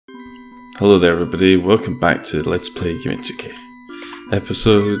Hello there everybody, welcome back to Let's Play Yume 2kki.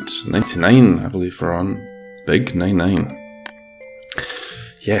 Episode 99, I believe we're on. Big 99.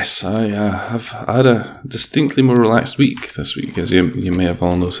 Yes, I have had a distinctly more relaxed week this week, as you may have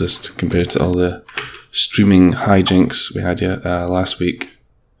all noticed, compared to all the streaming hijinks we had last week.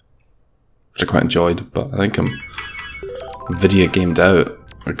 Which I quite enjoyed, but I think I'm video gamed out.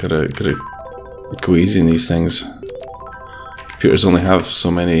 I gotta go easy in these things. Computers only have so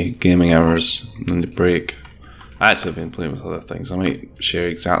many gaming hours and then they break. I actually have been playing with other things. I might share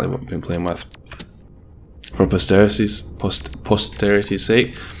exactly what I've been playing with for posterity's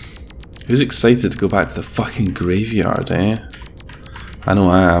sake. Who's excited to go back to the fucking graveyard, eh? I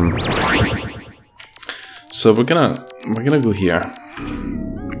know I am. So we're gonna go here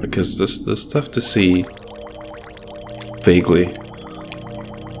because there's stuff to see vaguely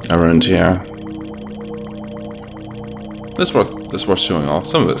around here. This worth showing off.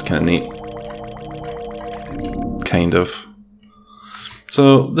 Some of it's kind of neat. Kind of.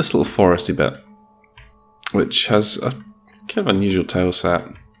 So this little foresty bit, which has a kind of unusual tile set.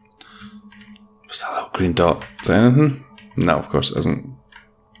 What's that little green dot? Is that anything? No, of course it isn't.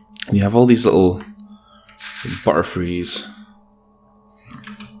 You have all these little butterfrees,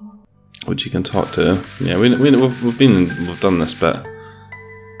 which you can talk to. Yeah, we've done this bit.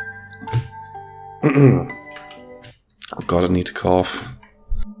 Oh god, I need to cough.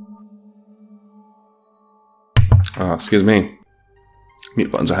 Oh, excuse me. Mute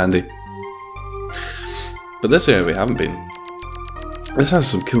buttons are handy. But this area we haven't been. This has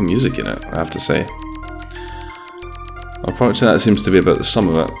some cool music in it, I have to say. Unfortunately, that seems to be about the sum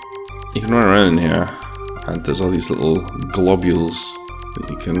of it. You can run around in here, and there's all these little globules that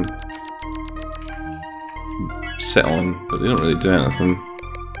you can sit on, but they don't really do anything.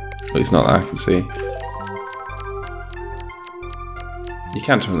 At least not that I can see. You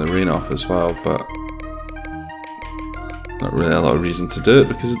can turn the rain off as well, but not really a lot of reason to do it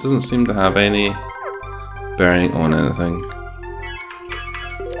because it doesn't seem to have any bearing on anything.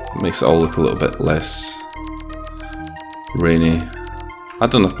 It makes it all look a little bit less rainy. I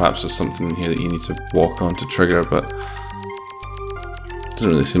don't know if perhaps there's something in here that you need to walk on to trigger, but it doesn't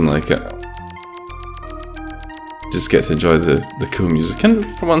really seem like it. Just get to enjoy the cool music, and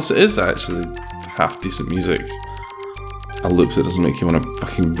for once it is actually half decent music. A loop that doesn't make you want to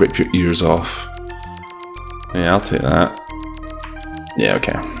fucking rip your ears off. Yeah, I'll take that. Yeah,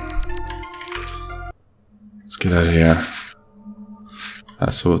 okay. Let's get out of here.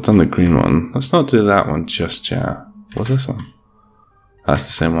 So we've done the green one. Let's not do that one just yet. What's this one? That's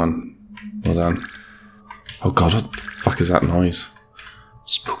the same one. Well done. Oh god, what the fuck is that noise?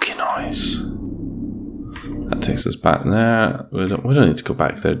 Spooky noise. That takes us back there. We don't need to go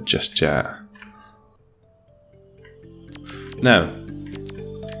back there just yet. Now,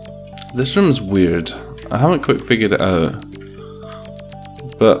 this room's weird. I haven't quite figured it out.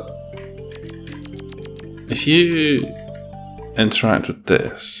 But if you interact with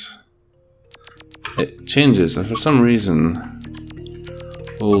this, it changes, and for some reason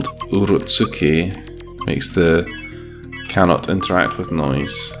old Urotsuki makes the cannot interact with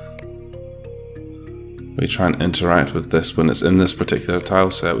noise. We try and interact with this when it's in this particular tile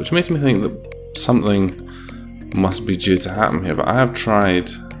set, which makes me think that something must be due to happen here, but I have tried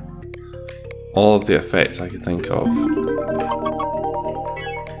all of the effects I could think of.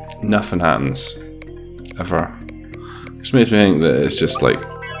 Nothing happens. Ever. Which makes me think that it's just like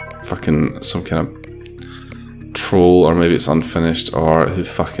fucking some kind of troll, or maybe it's unfinished, or who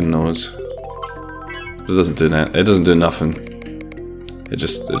fucking knows. But it doesn't do that. It doesn't do nothing. It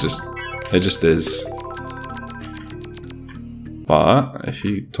just is. But if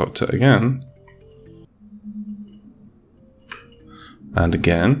you talk to it again, and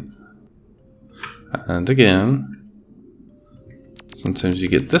again, and again, sometimes you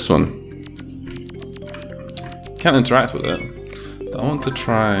get this one. Can't interact with it, but I want to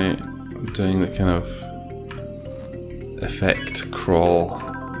try doing the kind of effect crawl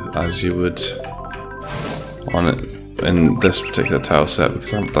as you would on it in this particular tile set,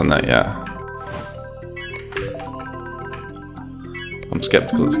 because I haven't done that yet. I'm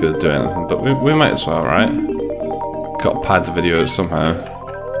skeptical it's going to do anything, but we might as well, right? Got to pad the video somehow.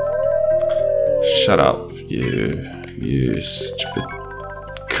 Shut up, you stupid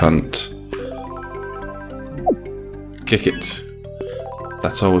cunt. Kick it.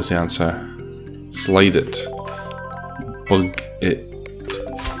 That's always the answer. Slide it. Bug it.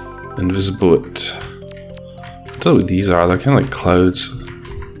 Invisible it. I don't know what these are, they're kind of like clouds.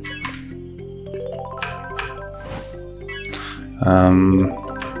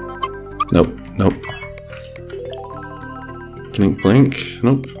 Nope, nope. Blink, blink,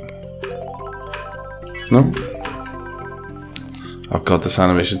 nope. No? Oh god, this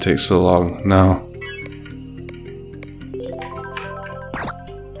animation takes so long. No.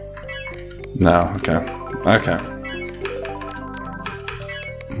 No, okay. Okay.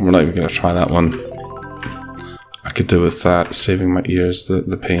 We're not even gonna try that one. I could do with that, saving my ears,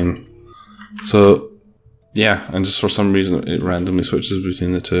 the pain. So, yeah, and just for some reason it randomly switches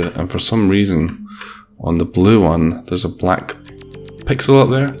between the two, and for some reason, on the blue one, there's a black pixel up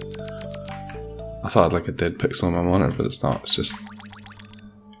there. I thought I had like a dead pixel on my monitor, but it's not, it's just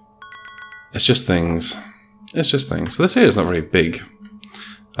things. It's just things. So this area is not very big.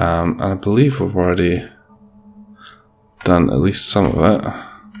 And I believe we've already done at least some of it.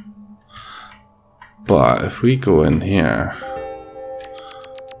 But if we go in here...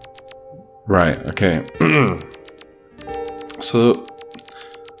 Right, okay. So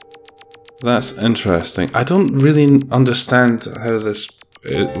that's interesting. I don't really understand how this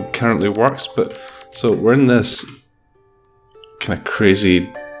currently works, but so we're in this kind of crazy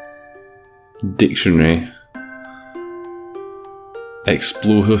dictionary.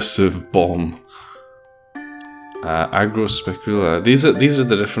 Explosive bomb. Agrospicula. These are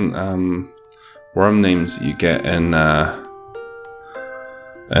the different worm names that you get in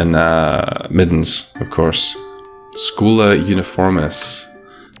middens, of course. Scola uniformis,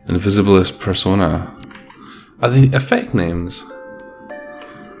 invisibilis persona. Are they effect names?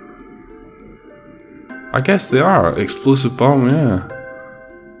 I guess they are. Explosive bomb, yeah.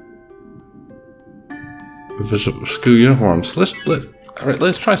 School uniforms.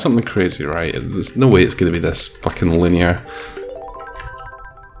 Let's try something crazy, right? There's no way it's going to be this fucking linear.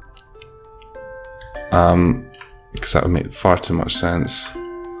 Because that would make far too much sense.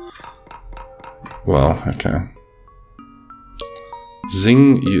 Well, okay.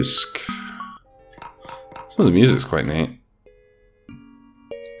 Zing Yusk. Some of the music's quite neat.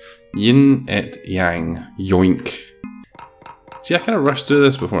 Yin et Yang. Yoink. See, I kind of rushed through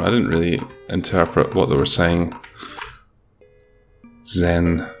this before. I didn't really interpret what they were saying.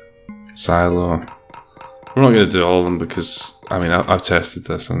 Zen. Silo. We're not going to do all of them because, I mean, I've tested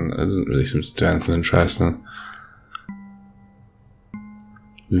this and it doesn't really seem to do anything interesting.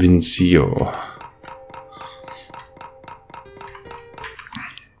 Vincio.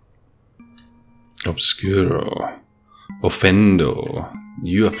 Obscuro. Offendo.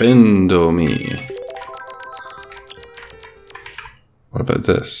 You offendo me. What about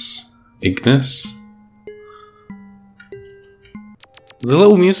this? Ignis? The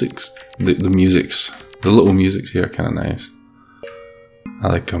little musics. The little musics here are kind of nice. I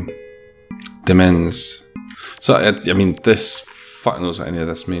like them. Demens. So, I mean, this... Fuck knows what any of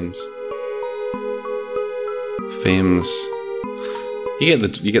this means. Fames. You get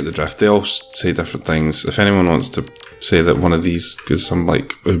the drift. They all say different things. If anyone wants to say that one of these is some,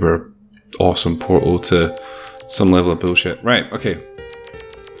 like, uber awesome portal to some level of bullshit. Right, okay.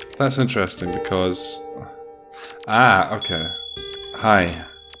 That's interesting because... Ah, okay. Hi.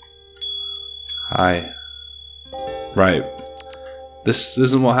 Hi. Right. This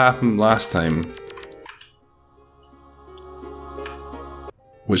isn't what happened last time.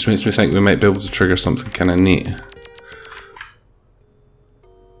 Which makes me think we might be able to trigger something kind of neat.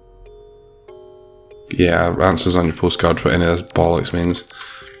 Yeah, answers on your postcard for any of this bollocks means.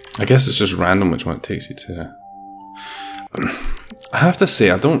 I guess it's just random which one it takes you to. I have to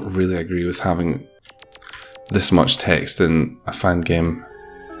say, I don't really agree with having this much text in a fan game.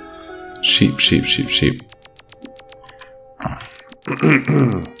 Sheep, sheep, sheep, sheep.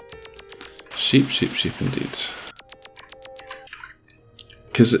 Sheep, sheep, sheep indeed.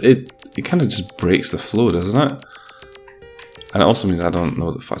 Because it kind of just breaks the flow, doesn't it? And it also means I don't know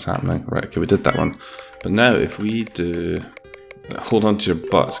what the fuck's happening. Right, okay, we did that one. But now if we do... Hold on to your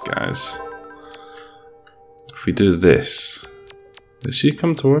butts, guys. If we do this... Does she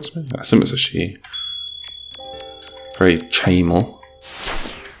come towards me? I assume it's a she. Very chimal.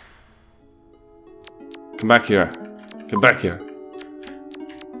 Come back here. Come back here.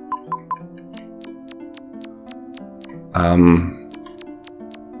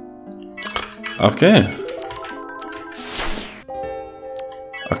 Okay.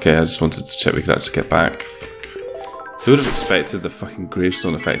 Okay, I just wanted to check we could actually get back. Who would have expected the fucking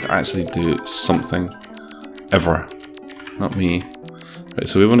gravestone effect to actually do something? Ever. Not me. Right,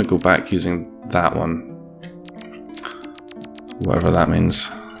 so we want to go back using that one. Whatever that means.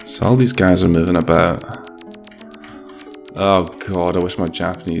 So all these guys are moving about. Oh god, I wish my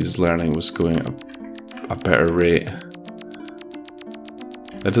Japanese learning was going at a better rate.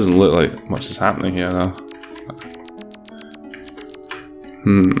 It doesn't look like much is happening here though.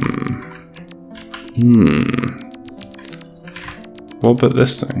 What about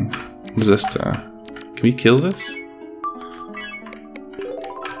this thing? What does this do? Can we kill this?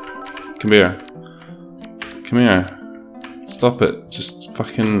 Come here. Come here. Stop it. Just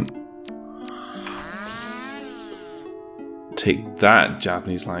fucking... take that,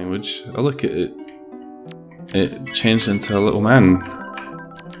 Japanese language. Oh, look at it. It changed into a little man.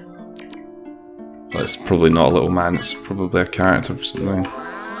 Well, it's probably not a little man. It's probably a character or something.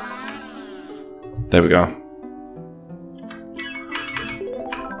 There we go.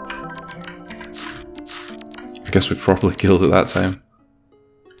 I guess we properly killed it that time.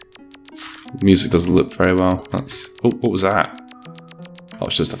 The music doesn't look very well. That's... oh, what was that? Oh,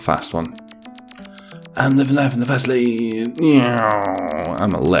 it's just a fast one. I'm living life in the fast lane.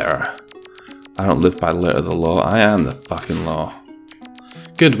 I'm a letter. I don't live by the letter of the law. I am the fucking law.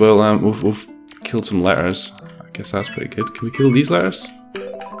 Good. Well, we've killed some letters. I guess that's pretty good. Can we kill these letters?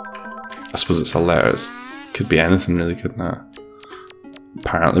 I suppose it's a letter. It could be anything, really, couldn't it?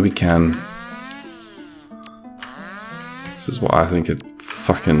 Apparently, we can. This is what I think of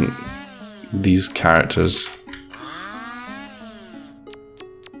fucking these characters.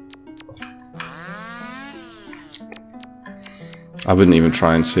 I wouldn't even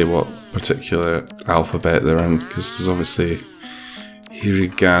try and say what particular alphabet they're in, because there's obviously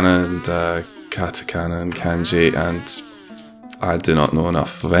hiragana and katakana and kanji, and I do not know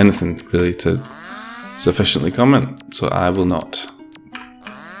enough of anything really to sufficiently comment, so I will not.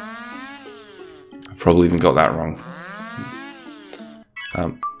 I've probably even got that wrong.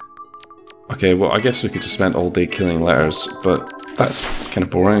 Okay, well, I guess we could just spend all day killing letters, but that's kind of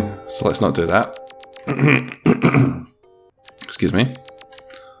boring, so let's not do that. Excuse me.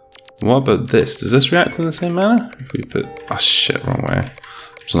 What about this? Does this react in the same manner? If we put... oh shit, wrong way. I'm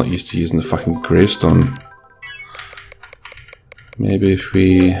just not used to using the fucking gravestone. Maybe if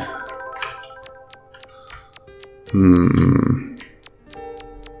we...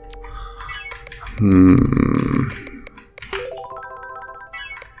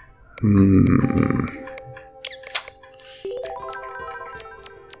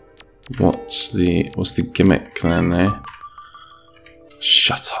 What's the gimmick then, eh?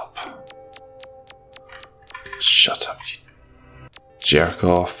 Shut up. Shut up, you jerk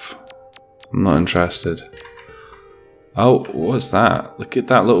off. I'm not interested. Oh, what's that? Look at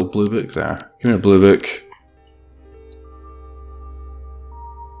that little blue book there. Give me a blue book.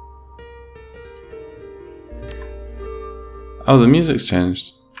 Oh, the music's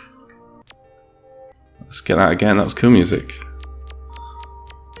changed. Let's get that again. That was cool music.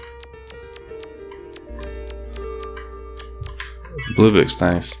 The blue book's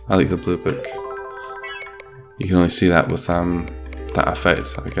nice. I like the blue book. You can only see that with that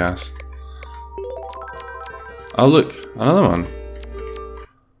effect, I guess. Oh look, another one.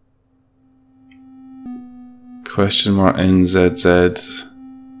 Question mark NZZ.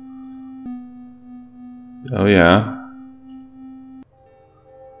 Oh yeah.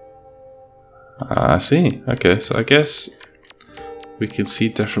 I see. Okay, so I guess we can see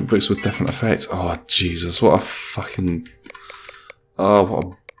different books with different effects. Oh Jesus, what a fucking... oh, what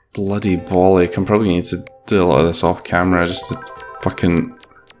a bloody bollock. I'm probably going to need to do a lot of this off camera just to fucking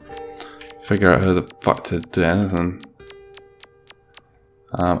figure out how the fuck to do anything.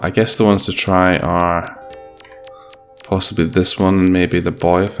 I guess the ones to try are possibly this one and maybe the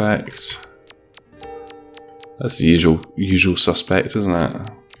boy effect. That's the usual suspect, isn't it?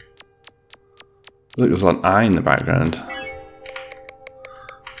 Look, there's an eye in the background.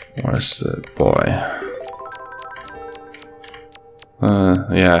 Where's the boy?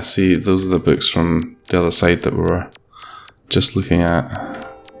 Yeah, see, those are the books from the other side that we were just looking at.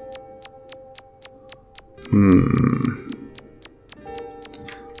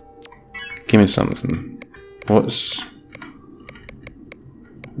 Give me something. What's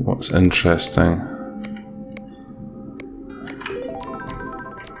interesting?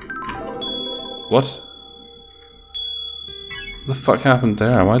 What? The fuck happened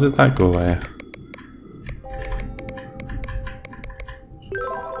there? Why did that go away?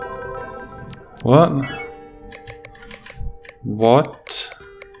 What? What?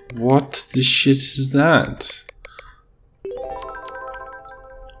 What the shit is that?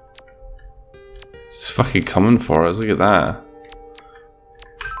 It's fucking coming for us, look at that.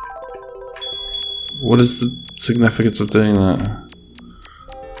 What is the significance of doing that?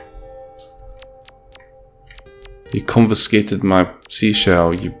 You confiscated my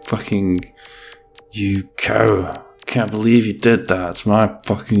seashell, you fucking... you cow. Can't believe you did that. It's my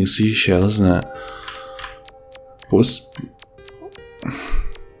fucking seashell, isn't it?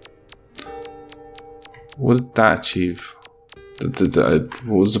 What did that achieve? What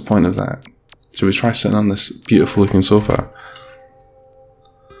was the point of that? Should we try sitting on this beautiful looking sofa?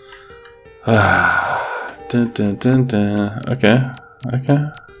 Dun, dun, dun, dun. Okay.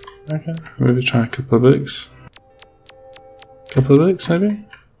 Maybe try a couple of books. Couple of books, maybe?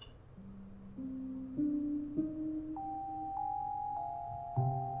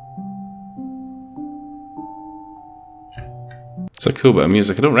 It's a cool bit of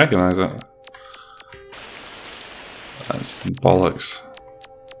music. I don't recognise it. That's bollocks.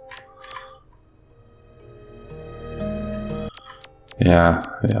 Yeah,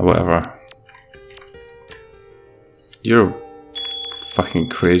 whatever. You're fucking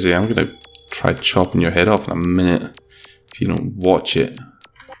crazy. I'm gonna try chopping your head off in a minute if you don't watch it.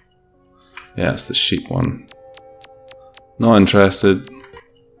 Yeah, it's the sheep one. Not interested.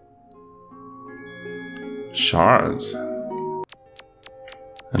 Shards.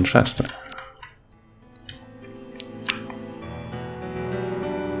 Interesting.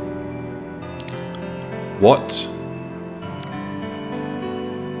 What?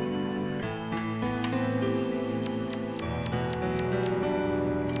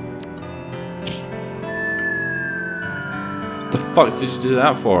 The fuck did you do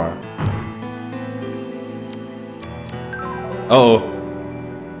that for? Uh-oh.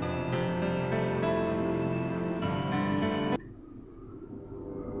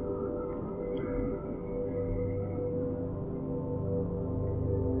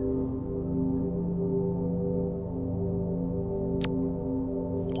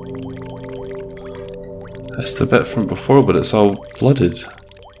 It's the bit from before, but it's all flooded.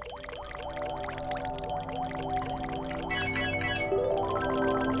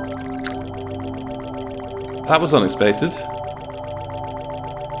 That was unexpected.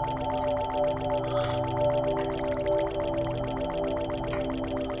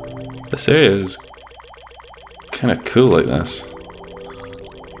 This area is kind of cool like this.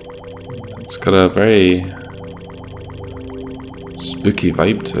 It's got a very spooky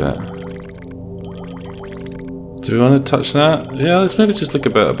vibe to it. Do we want to touch that? Yeah, let's maybe just look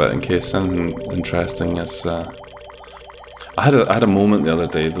about a bit in case anything interesting is... I had a moment the other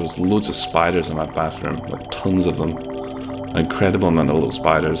day. There was loads of spiders in my bathroom, like tons of them. An incredible amount of little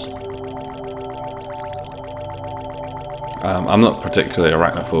spiders. I'm not particularly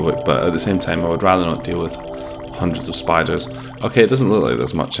arachnophobic, but at the same time I would rather not deal with hundreds of spiders. Okay, it doesn't look like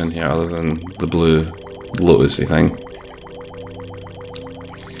there's much in here other than the blue lotusy thing.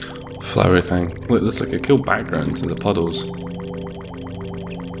 Flowery thing. Look, there's like a cool background to the puddles.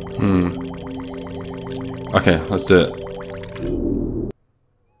 Okay, let's do it.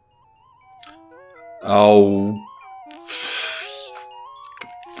 Oh.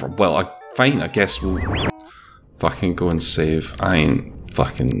 Well, fine, I guess we'll fucking go and save. I ain't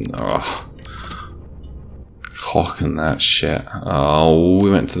fucking cocking that shit. Oh, we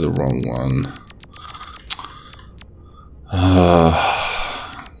went to the wrong one.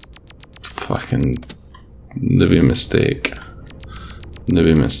 Fucking newbie mistake.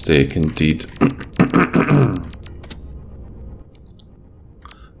 Newbie mistake indeed.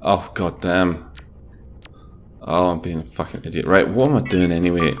 Oh, goddamn. Oh, I'm being a fucking idiot. Right, what am I doing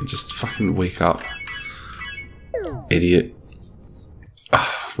anyway? Just fucking wake up. Idiot.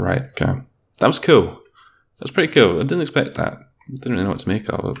 Right, okay. That was cool. That was pretty cool. I didn't expect that. I didn't really know what to make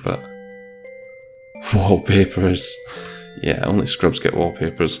of it, but... Wallpapers. Yeah, only scrubs get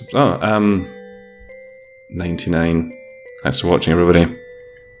wallpapers. Oh, 99. Thanks for watching, everybody.